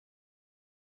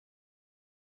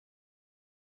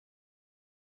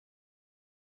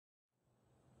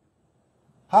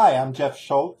Hi, I'm Jeff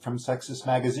Schultz from Sexist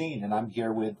Magazine, and I'm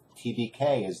here with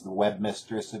TBK as the web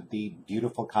mistress of the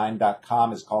beautifulkind.com,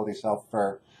 has called herself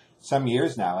for some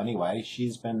years now anyway.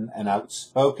 She's been an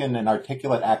outspoken and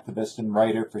articulate activist and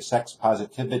writer for sex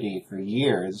positivity for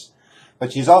years,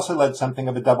 but she's also led something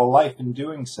of a double life in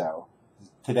doing so.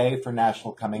 Today, for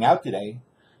National Coming Out Day,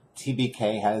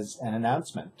 TBK has an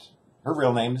announcement. Her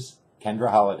real name's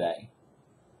Kendra Holliday.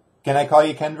 Can I call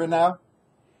you Kendra now?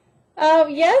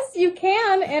 Yes, you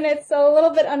can, and it's a little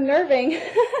bit unnerving,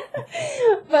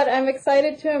 but I'm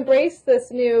excited to embrace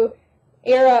this new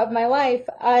era of my life.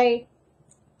 I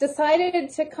decided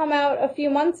to come out a few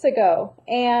months ago,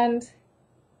 and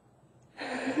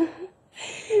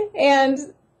and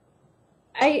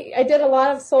I did a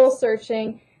lot of soul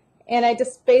searching, and I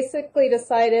just basically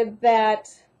decided that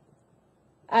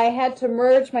I had to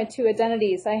merge my two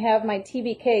identities. I have my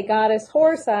TBK goddess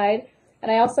whore side,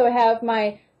 and I also have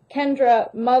my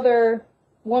Kendra mother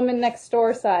woman next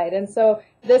door side. And so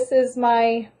this is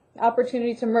my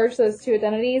opportunity to merge those two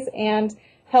identities and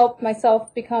help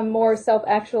myself become more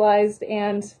self-actualized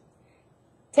and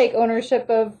take ownership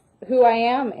of who I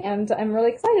am. And I'm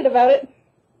really excited about it.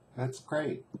 That's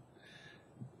great.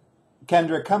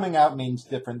 Kendra, coming out means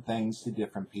different things to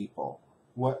different people.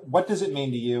 What does it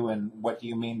mean to you, and what do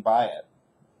you mean by it?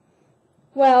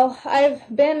 Well, I've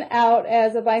been out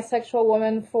as a bisexual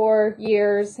woman for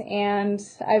years, and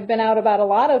I've been out about a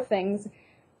lot of things.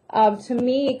 To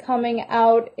me, coming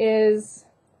out is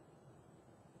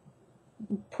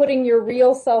putting your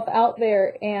real self out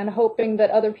there and hoping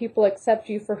that other people accept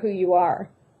you for who you are.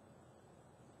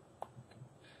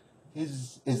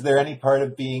 Is there any part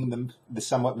of being the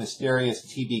somewhat mysterious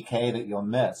TBK that you'll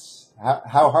miss?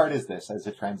 How hard is this as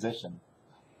a transition?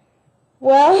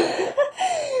 Well,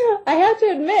 I have to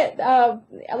admit,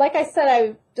 like I said,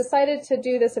 I decided to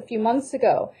do this a few months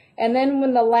ago. And then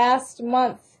when the last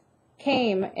month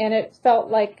came and it felt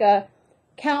like a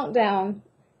countdown,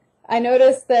 I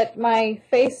noticed that my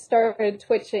face started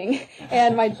twitching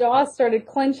and my jaw started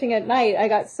clenching at night. I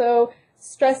got so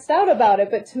stressed out about it.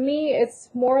 But to me, it's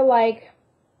more like,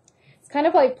 it's kind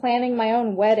of like planning my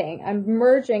own wedding. I'm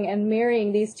merging and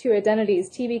marrying these two identities,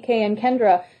 TBK and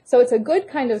Kendra. So it's a good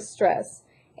kind of stress.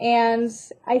 And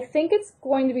I think it's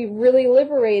going to be really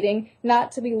liberating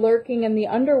not to be lurking in the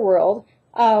underworld.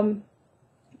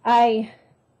 I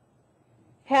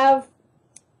have,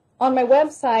 on my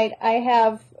website, I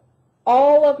have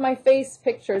all of my face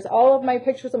pictures, all of my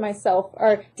pictures of myself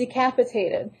are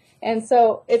decapitated. And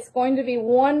so it's going to be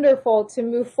wonderful to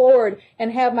move forward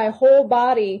and have my whole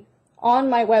body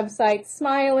on my website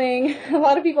smiling. A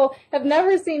lot of people have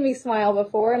never seen me smile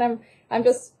before, and I'm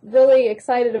just really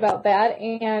excited about that.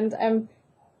 And I'm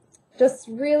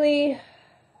really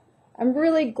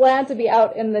glad to be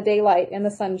out in the daylight, in the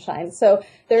sunshine. So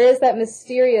there is that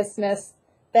mysteriousness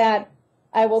that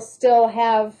I will still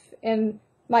have in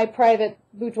my private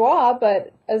boudoir,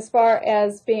 but as far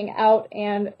as being out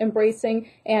and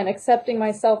embracing and accepting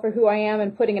myself for who I am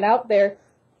and putting it out there,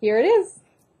 here it is.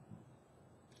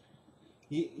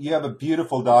 You have a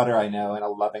beautiful daughter, I know, and a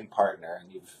loving partner,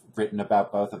 and you've written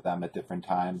about both of them at different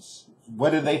times. What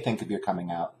do they think of your coming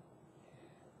out?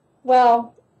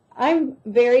 Well, I'm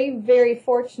very, very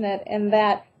fortunate in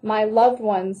that my loved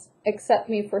ones accept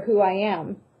me for who I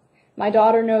am. My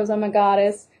daughter knows I'm a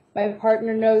goddess. My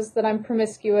partner knows that I'm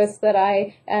promiscuous, that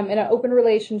I am in an open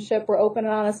relationship. We're open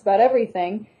and honest about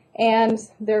everything. And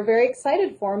they're very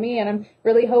excited for me, and I'm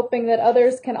really hoping that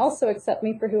others can also accept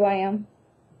me for who I am.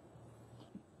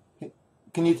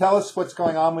 Can you tell us what's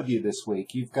going on with you this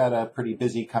week? You've got a pretty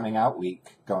busy coming out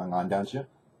week going on, don't you?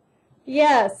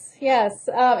 Yes.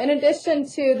 In addition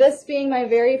to this being my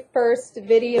very first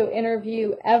video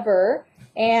interview ever,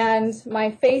 and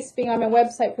my face being on my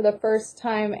website for the first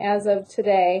time as of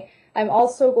today, I'm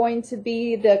also going to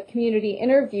be the community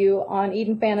interview on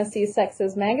Eden Fantasy's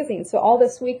Sexist Magazine. So all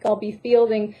this week I'll be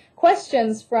fielding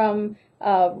questions from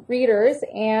readers,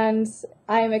 and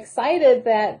I'm excited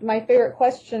that my favorite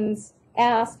questions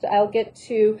asked, I'll get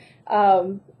to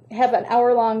have an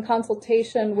hour-long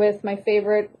consultation with my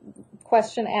favorite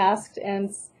question asked,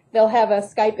 and they'll have a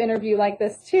Skype interview like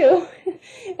this too.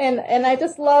 and I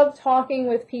just love talking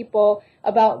with people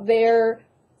about their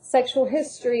sexual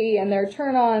history and their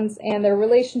turn-ons and their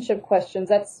relationship questions.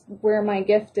 That's where my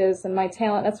gift is and my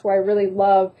talent. That's where I really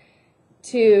love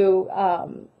to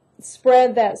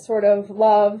spread that sort of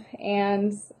love.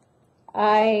 And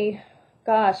I've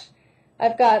got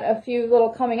a few little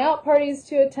coming out parties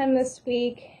to attend this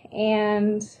week,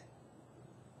 and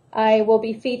I will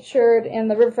be featured in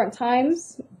the Riverfront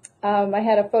Times. I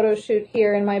had a photo shoot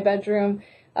here in my bedroom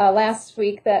last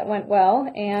week that went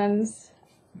well, and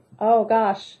oh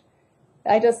gosh,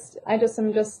 I just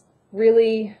am just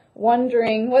really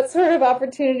wondering what sort of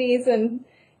opportunities and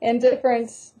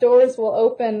different doors will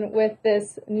open with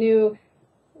this new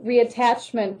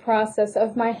reattachment process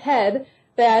of my head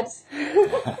that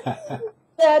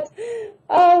that,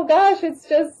 oh gosh,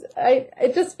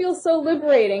 it just feels so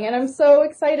liberating, and I'm so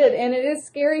excited, and it is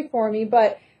scary for me,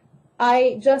 but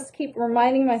I just keep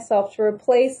reminding myself to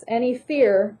replace any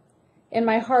fear in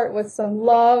my heart with some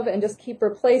love, and just keep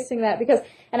replacing that,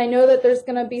 and I know that there's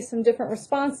going to be some different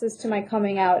responses to my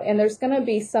coming out, and there's going to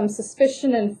be some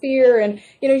suspicion and fear, and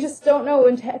you just don't know,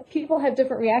 and people have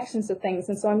different reactions to things,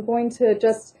 and so I'm going to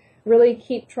just really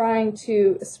keep trying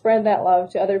to spread that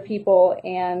love to other people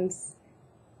and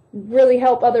really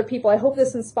help other people. I hope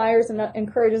this inspires and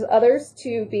encourages others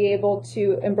to be able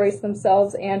to embrace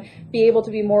themselves and be able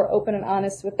to be more open and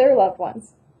honest with their loved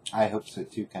ones. I hope so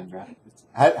too, Kendra.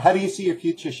 How do you see your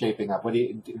future shaping up? What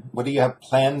do you have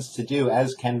plans to do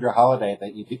as Kendra Holliday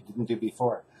that you didn't do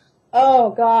before? Oh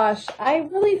gosh, I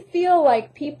really feel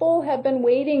like people have been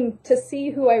waiting to see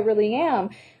who I really am.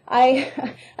 I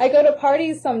go to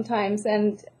parties sometimes,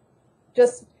 and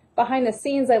just behind the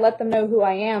scenes, I let them know who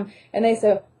I am, and they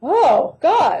say, "Oh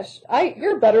gosh,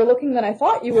 you're better looking than I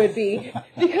thought you would be,"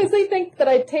 because they think that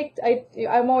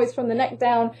I'm always from the neck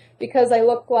down because I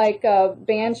look like a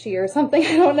banshee or something.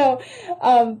 I don't know,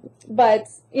 but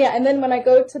yeah. And then when I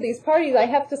go to these parties, I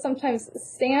have to sometimes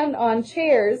stand on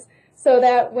chairs so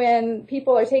that when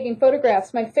people are taking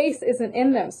photographs, my face isn't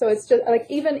in them. So it's just like,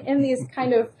 even in these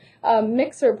kind of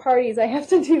mixer parties, I have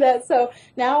to do that. So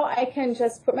now I can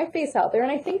just put my face out there.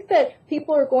 And I think that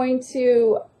people are going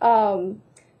to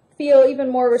feel even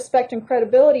more respect and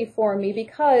credibility for me,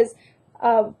 because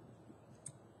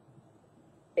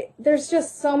there's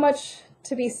just so much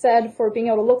to be said for being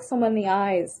able to look someone in the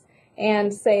eyes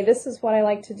and say, this is what I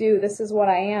like to do, this is what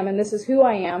I am, and this is who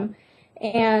I am.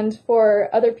 And for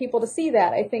other people to see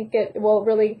that, I think it will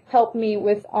really help me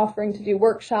with offering to do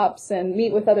workshops and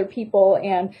meet with other people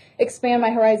and expand my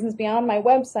horizons beyond my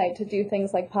website to do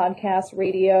things like podcasts,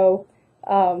 radio,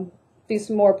 do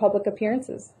some more public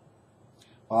appearances.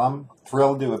 Well, I'm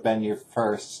thrilled to have been your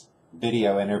first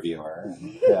video interviewer.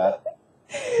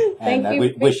 And I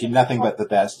wish you nothing but the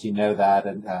best. You know that.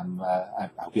 And I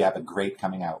hope you have a great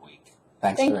coming out week.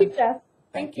 Thanks. Thank you, Jeff.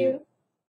 Thank you.